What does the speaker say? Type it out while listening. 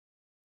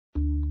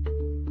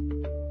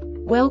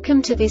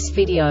Welcome to this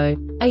video.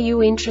 Are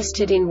you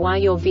interested in why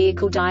your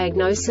vehicle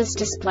diagnosis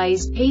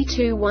displays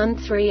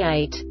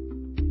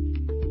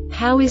P2138?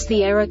 How is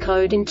the error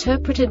code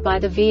interpreted by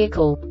the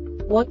vehicle?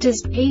 What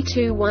does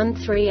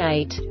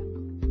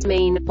P2138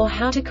 mean, or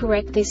how to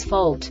correct this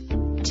fault?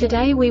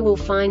 Today we will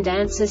find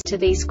answers to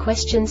these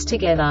questions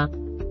together.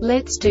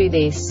 Let's do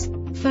this.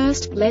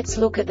 First, let's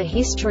look at the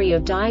history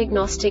of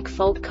diagnostic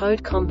fault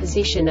code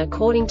composition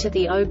according to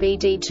the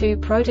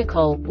OBD2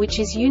 protocol, which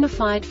is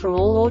unified for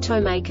all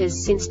automakers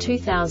since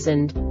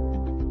 2000.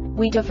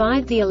 We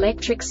divide the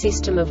electric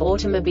system of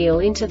automobile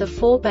into the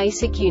four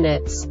basic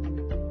units: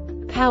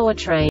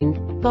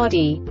 powertrain,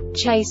 body,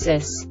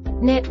 chassis,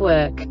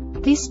 network.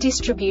 This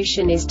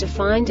distribution is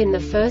defined in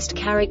the first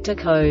character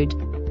code.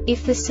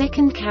 If the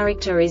second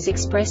character is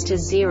expressed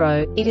as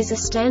 0, it is a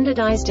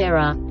standardized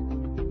error.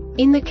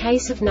 In the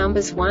case of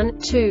numbers 1,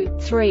 2,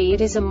 3,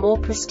 it is a more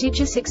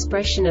prestigious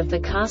expression of the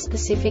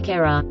car-specific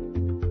error.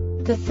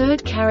 The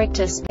third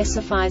character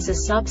specifies a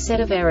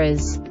subset of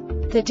errors.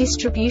 The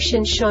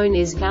distribution shown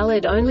is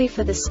valid only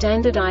for the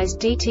standardized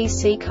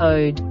DTC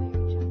code.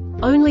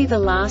 Only the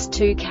last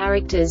two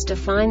characters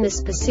define the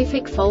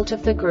specific fault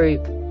of the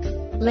group.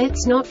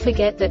 Let's not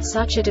forget that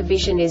such a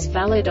division is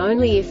valid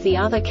only if the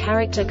other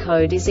character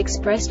code is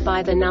expressed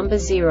by the number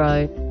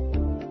 0.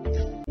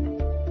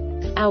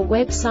 Our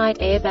website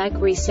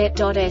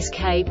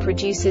airbagreset.sk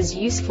produces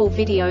useful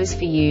videos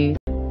for you.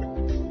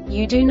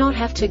 You do not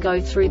have to go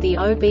through the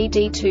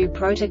OBD2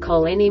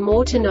 protocol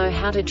anymore to know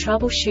how to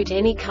troubleshoot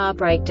any car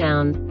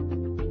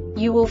breakdown.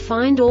 You will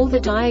find all the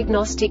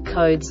diagnostic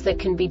codes that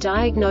can be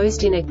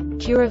diagnosed in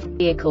Acura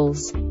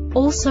vehicles.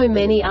 Also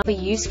many other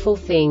useful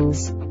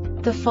things.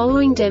 The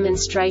following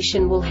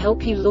demonstration will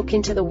help you look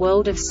into the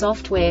world of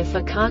software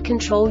for car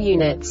control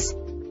units.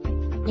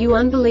 You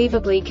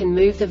unbelievably can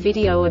move the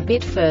video a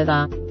bit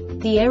further.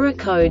 The error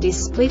code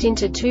is split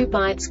into 2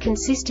 bytes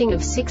consisting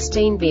of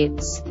 16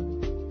 bits.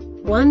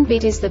 1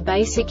 bit is the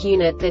basic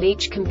unit that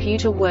each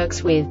computer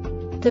works with.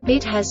 The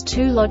bit has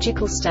 2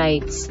 logical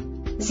states: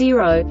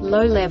 0,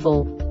 low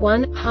level,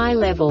 1, high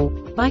level.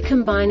 By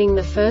combining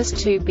the first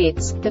 2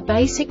 bits, the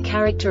basic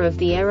character of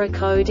the error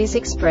code is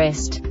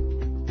expressed.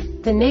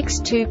 The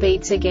next 2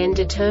 beats again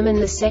determine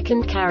the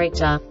second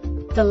character.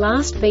 The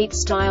last beat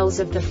styles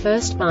of the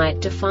first byte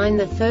define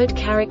the third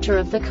character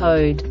of the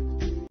code.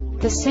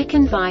 The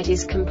second byte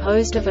is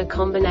composed of a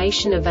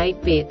combination of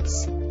 8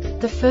 bits.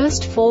 The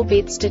first 4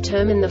 bits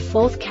determine the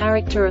fourth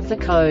character of the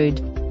code.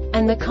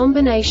 And the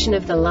combination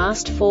of the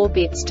last 4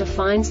 bits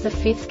defines the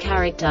fifth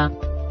character.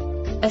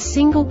 A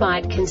single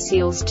byte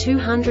conceals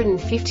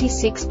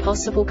 256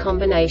 possible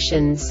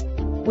combinations.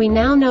 We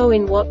now know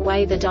in what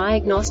way the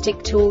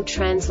diagnostic tool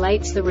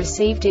translates the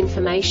received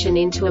information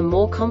into a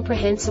more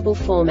comprehensible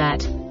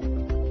format.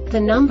 The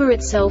number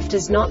itself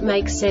does not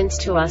make sense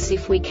to us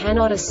if we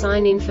cannot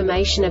assign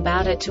information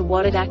about it to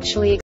what it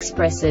actually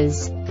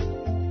expresses.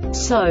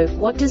 So,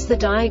 what does the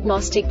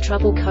Diagnostic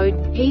Trouble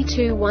Code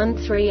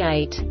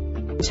P2138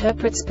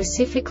 interpret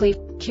specifically for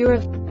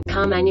Acura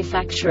car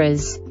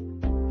manufacturers?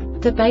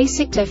 The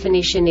basic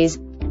definition is: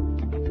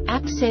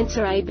 app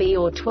sensor AB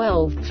or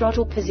 12,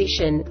 throttle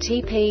position,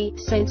 TP,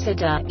 sensor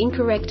D,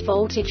 incorrect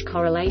voltage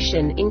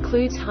correlation,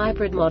 includes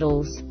hybrid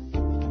models.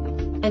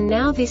 And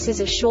now this is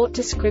a short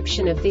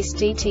description of this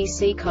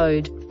DTC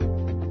code.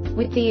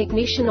 With the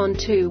ignition on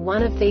 2,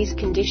 one of these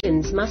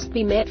conditions must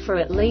be met for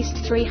at least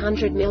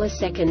 300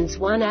 milliseconds.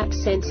 1 app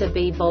sensor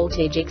B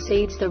voltage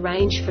exceeds the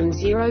range from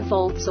 0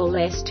 volts or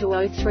less to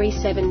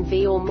 037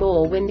 V or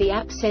more when the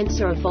app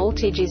sensor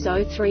voltage is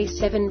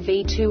 037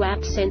 V. 2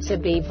 app sensor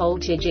B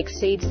voltage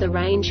exceeds the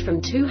range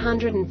from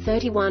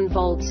 231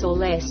 volts or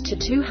less to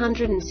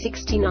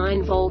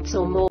 269 volts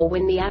or more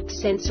when the app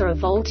sensor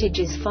voltage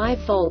is 5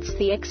 volts.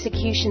 The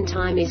execution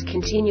time is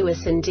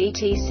continuous and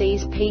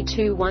DTCs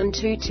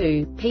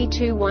P2122,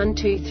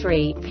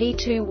 P2123,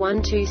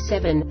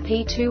 P2127,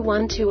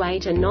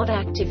 P2128 are not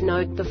active.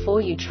 Note: before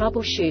you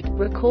troubleshoot,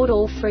 record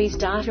all freeze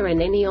data and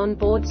any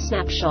onboard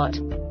snapshot.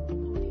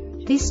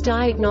 This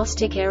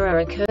diagnostic error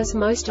occurs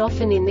most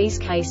often in these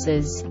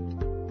cases: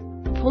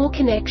 poor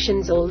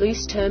connections or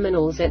loose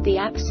terminals at the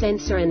app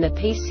sensor and the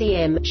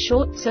PCM,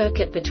 short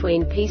circuit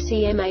between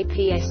PCM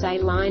APS-A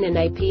line and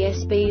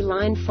APS-B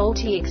line,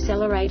 faulty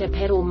accelerator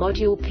pedal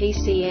module.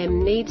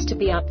 PCM needs to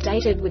be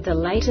updated with the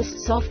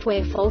latest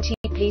software. Faulty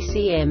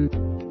PCM.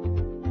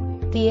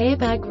 The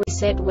Airbag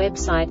Reset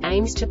website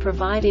aims to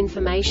provide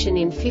information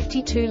in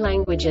 52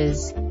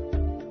 languages.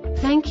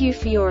 Thank you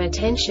for your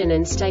attention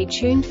and stay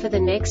tuned for the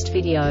next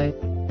video.